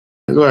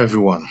Hello,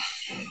 everyone.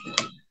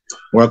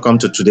 Welcome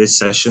to today's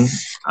session.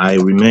 I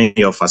remain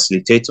your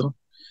facilitator,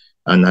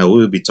 and I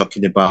will be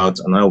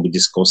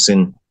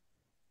discussing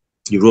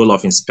the role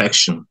of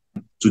inspection.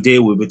 Today,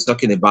 we'll be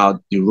talking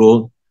about the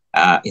role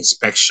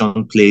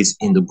inspection plays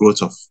in the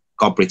growth of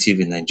cooperative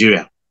in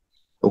Nigeria.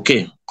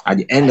 Okay, at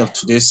the end of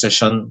today's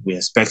session, we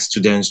expect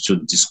students to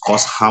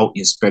discuss how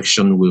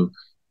inspection will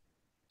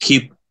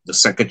keep the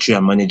secretary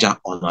and manager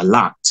on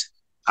alert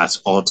at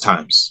all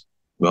times.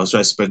 We also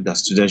expect that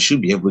students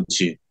should be able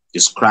to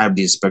describe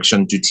the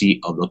inspection duty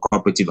of the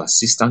cooperative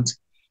assistant.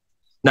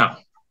 Now,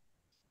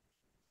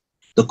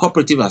 the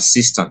cooperative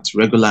assistant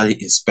regularly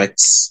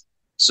inspects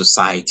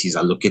societies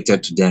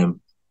allocated to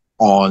them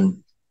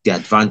on the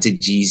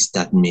advantages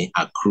that may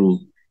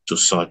accrue to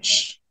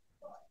such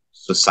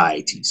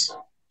societies.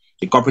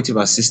 The cooperative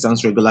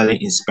assistants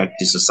regularly inspect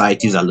the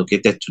societies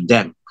allocated to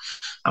them,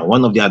 and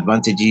one of the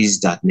advantages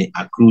that may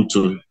accrue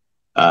to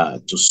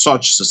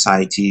such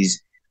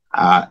societies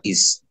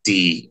is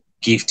the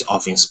gift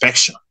of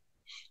inspection.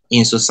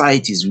 In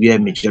societies where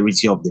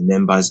majority of the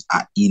members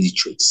are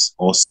illiterates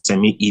or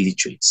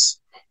semi-illiterates,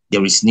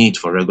 there is need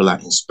for regular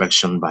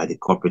inspection by the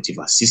cooperative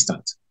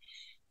assistant.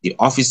 The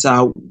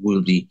officer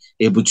will be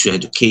able to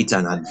educate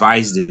and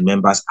advise the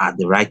members at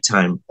the right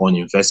time on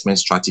investment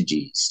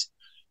strategies.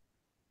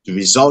 The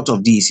result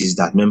of this is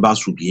that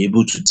members will be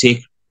able to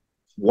take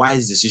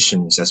wise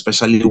decisions,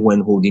 especially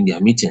when holding their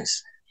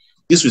meetings.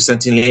 This will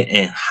certainly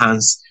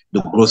enhance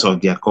the growth of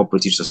their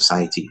cooperative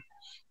society.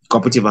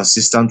 Cooperative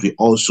assistant will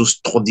also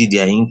study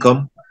their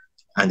income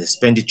and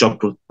expenditure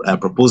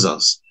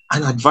proposals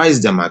and advise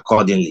them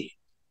accordingly.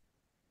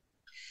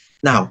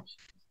 Now,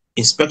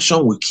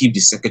 inspection will keep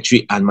the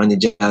secretary and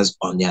managers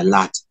on their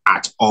alert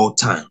at all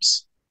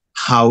times.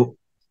 How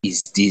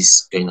is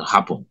this going to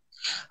happen?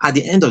 At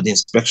the end of the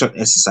inspection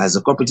exercise,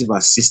 the cooperative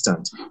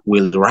assistant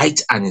will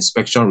write an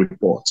inspection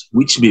report,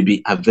 which may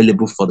be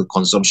available for the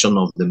consumption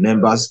of the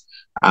members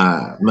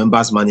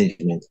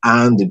management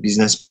and the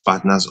business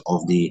partners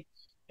of the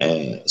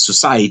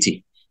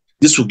society.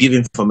 This will give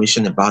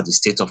information about the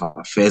state of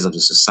affairs of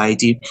the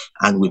society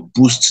and will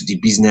boost the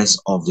business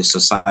of the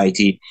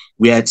society.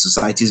 Where the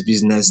society's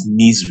business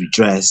needs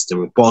redress, the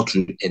report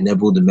will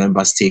enable the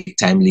members to take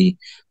timely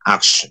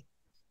action.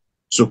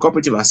 So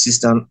cooperative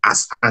assistant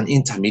as an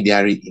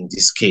intermediary in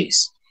this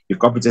case. The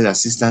cooperative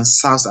assistant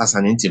serves as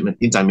an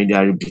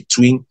intermediary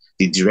between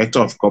the director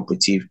of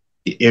cooperative,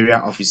 the area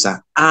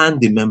officer,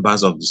 and the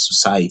members of the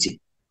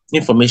society.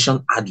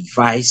 Information,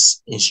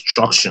 advice,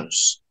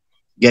 instructions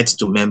get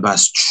to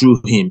members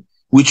through him,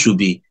 which will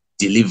be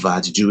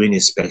delivered during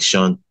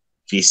inspection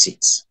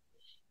visits.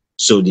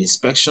 So the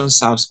inspection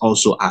serves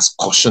also as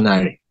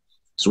cautionary.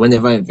 So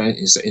whenever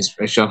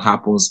inspection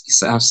happens, it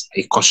serves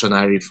a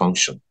cautionary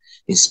function.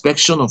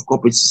 Inspection of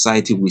corporate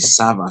society will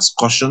serve as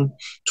caution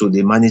to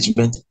the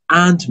management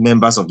and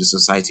members of the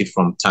society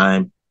from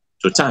time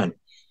to time.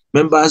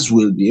 Members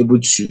will be able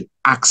to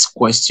ask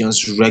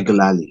questions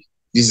regularly.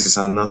 This is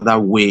another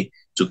way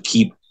to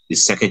keep the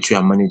secretary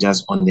and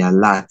managers on the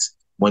alert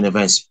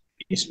whenever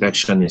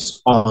inspection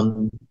is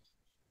ongoing.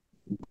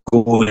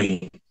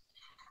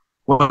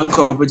 When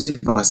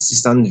cooperative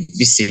assistant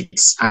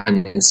visits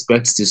and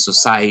inspects the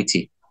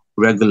society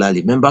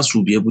regularly, members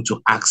will be able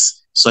to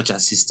ask such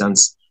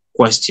assistants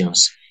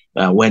questions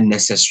when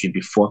necessary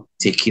before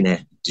taking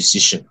a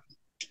decision.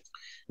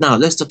 Now,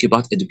 let's talk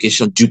about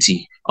education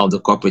duty of the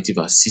cooperative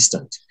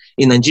assistant.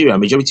 In Nigeria,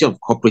 majority of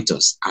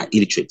cooperators are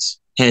illiterate,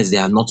 hence they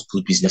are not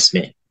good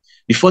businessmen.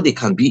 Before they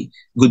can be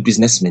good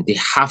businessmen, they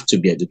have to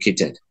be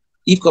educated.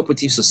 If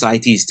cooperative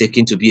society is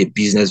taken to be a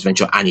business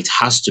venture and it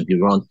has to be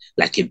run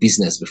like a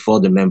business before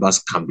the members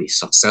can be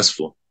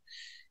successful,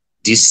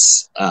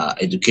 this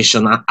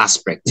educational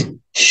aspect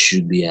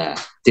should be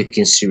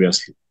taken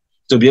seriously.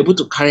 To be able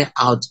to carry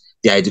out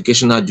their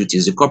educational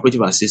duties, the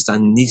cooperative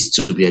assistant needs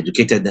to be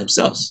educated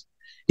themselves.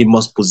 He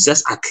must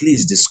possess at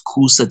least the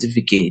school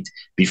certificate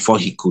before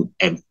he could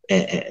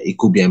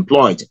be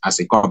employed as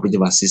a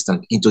cooperative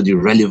assistant into the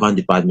relevant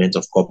department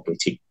of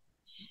cooperative.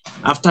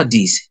 After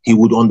this, he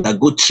would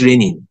undergo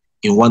training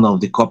in one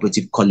of the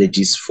cooperative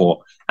colleges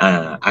for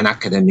an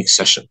academic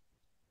session.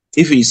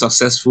 If he is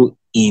successful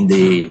in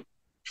the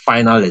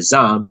final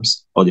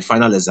exams or the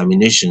final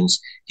examinations,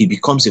 he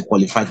becomes a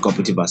qualified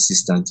cooperative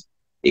assistant,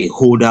 a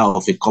holder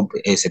of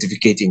a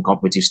certificate in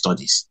cooperative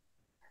studies.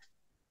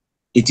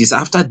 It is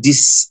after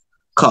this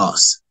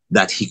course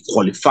that he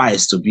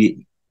qualifies to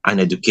be an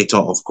educator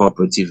of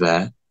cooperative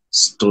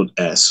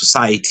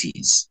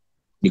societies.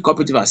 The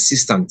cooperative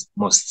assistant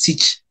must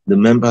teach the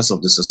members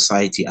of the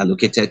society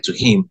allocated to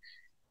him.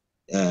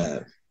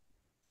 The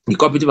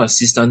cooperative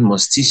assistant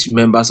must teach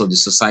members of the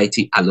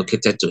society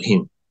allocated to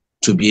him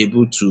to be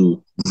able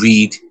to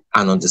read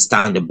and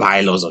understand the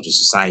bylaws of the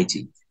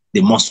society.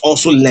 They must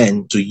also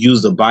learn to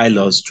use the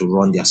bylaws to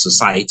run their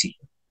society.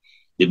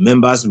 The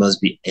members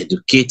must be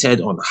educated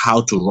on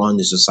how to run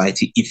the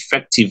society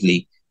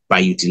effectively by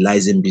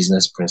utilizing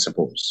business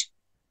principles.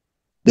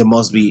 They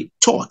must be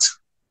taught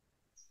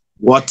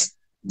what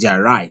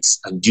their rights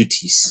and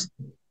duties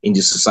in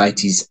the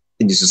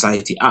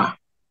society are.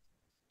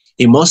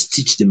 He must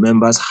teach the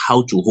members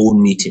how to hold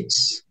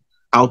meetings,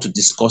 how to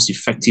discuss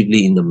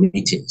effectively in the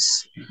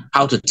meetings,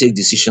 how to take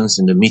decisions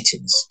in the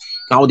meetings,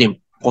 how the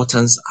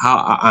importance,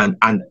 and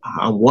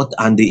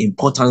the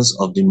importance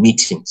of the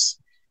meetings.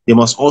 They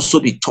must also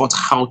be taught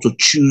how to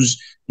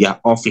choose their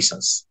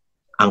officers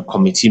and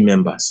committee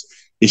members.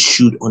 They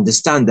should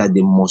understand that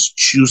they must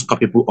choose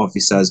capable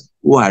officers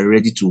who are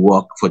ready to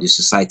work for the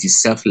society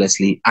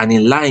selflessly and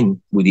in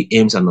line with the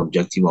aims and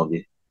objectives of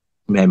the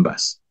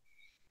members.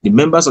 The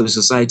members of the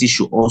society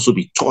should also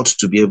be taught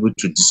to be able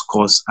to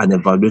discuss and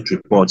evaluate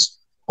reports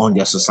on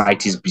their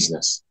society's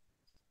business.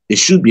 They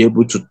should be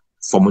able to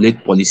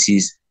formulate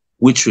policies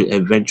which will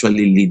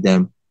eventually lead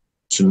them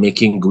to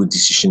making good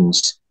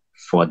decisions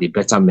for the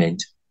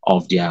betterment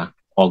of their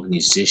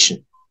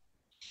organization.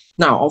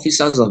 Now,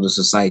 officers of the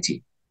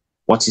society,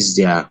 what is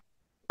their,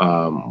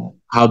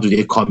 how do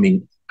they come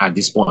in at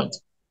this point?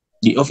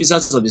 The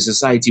officers of the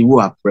society who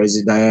are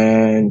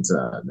president,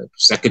 the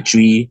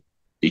secretary,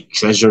 the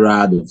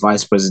treasurer, the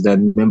vice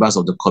president, members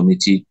of the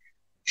committee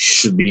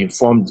should be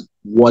informed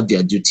what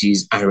their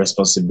duties and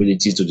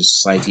responsibilities to the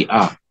society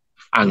are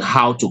and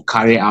how to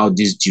carry out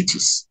these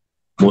duties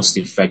most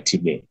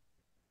effectively.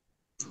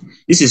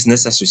 This is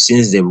necessary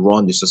since they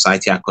run the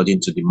society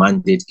according to the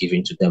mandate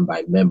given to them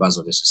by members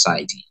of the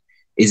society.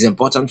 It's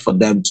important for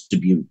them to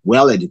be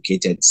well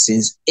educated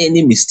since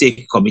any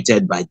mistake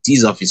committed by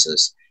these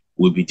officers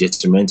will be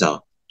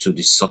detrimental to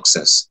the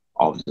success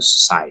of the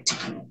society.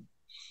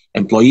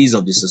 Employees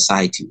of the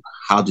society,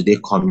 how do they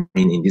come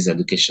in this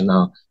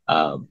educational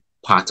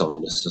part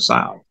of the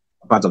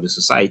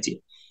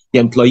society? The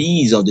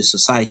employees of the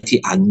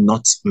society are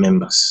not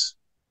members.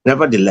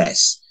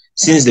 Nevertheless,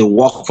 since they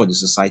work for the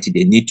society,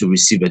 they need to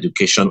receive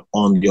education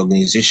on the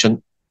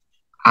organization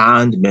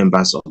and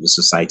members of the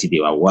society they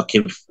are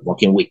working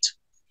with.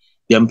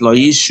 The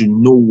employees should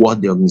know what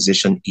the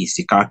organization is,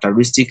 the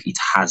characteristic it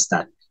has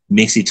that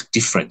makes it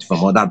different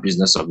from other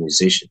business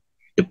organizations,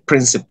 the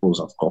principles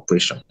of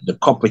cooperation, the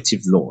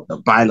cooperative law, the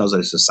bylaws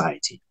of the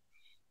society.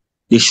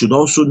 They should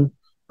also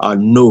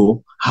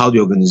know how the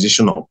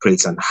organization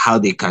operates and how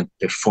they can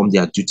perform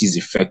their duties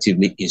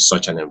effectively in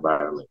such an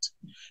environment.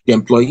 The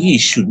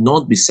employees should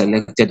not be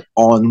selected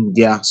on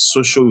their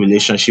social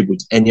relationship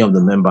with any of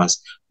the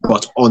members,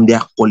 but on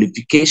their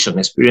qualification,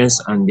 experience,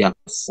 and their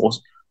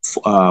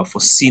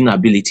foreseen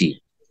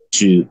ability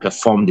to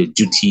perform the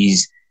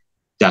duties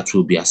that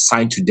will be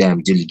assigned to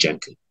them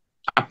diligently.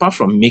 Apart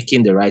from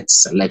making the right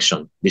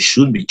selection, they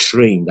should be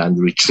trained and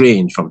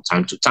retrained from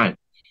time to time.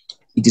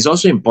 It is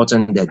also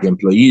important that the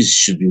employees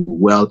should be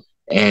well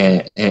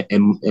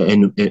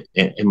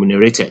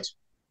remunerated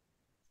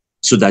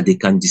so that they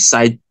can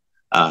decide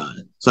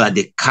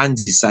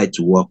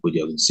to work with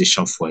the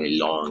organization for a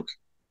long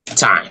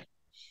time.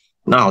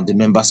 Now, the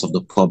members of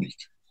the public,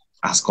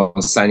 as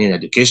concerning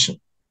education,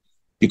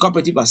 the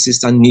cooperative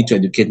assistant need to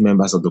educate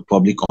members of the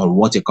public on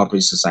what a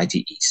cooperative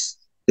society is,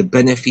 the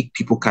benefit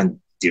people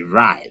can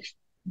derive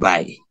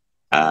by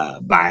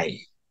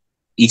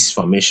its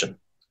formation,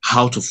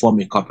 how to form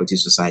a cooperative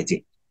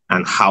society,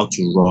 and how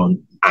to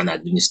run and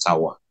administer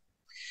one.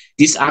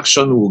 This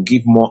action will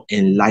give more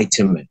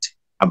enlightenment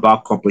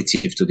about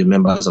cooperative to the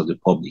members of the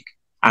public,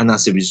 and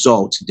as a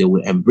result, they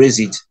will embrace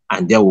it,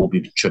 and there will be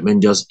a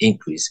tremendous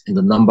increase in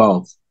the number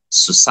of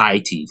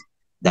societies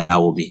that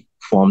will be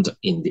formed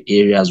in the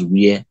areas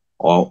where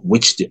or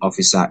which the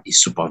officer is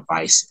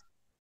supervising.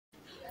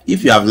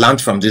 If you have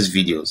learned from these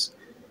videos,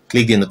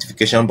 click the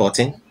notification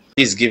button.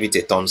 Please give it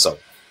a thumbs up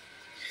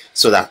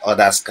so that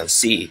others can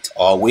see it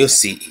or will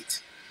see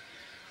it.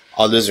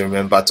 Always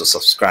remember to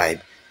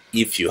subscribe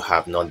if you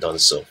have not done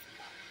so.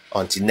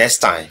 Until next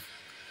time,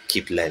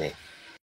 keep learning.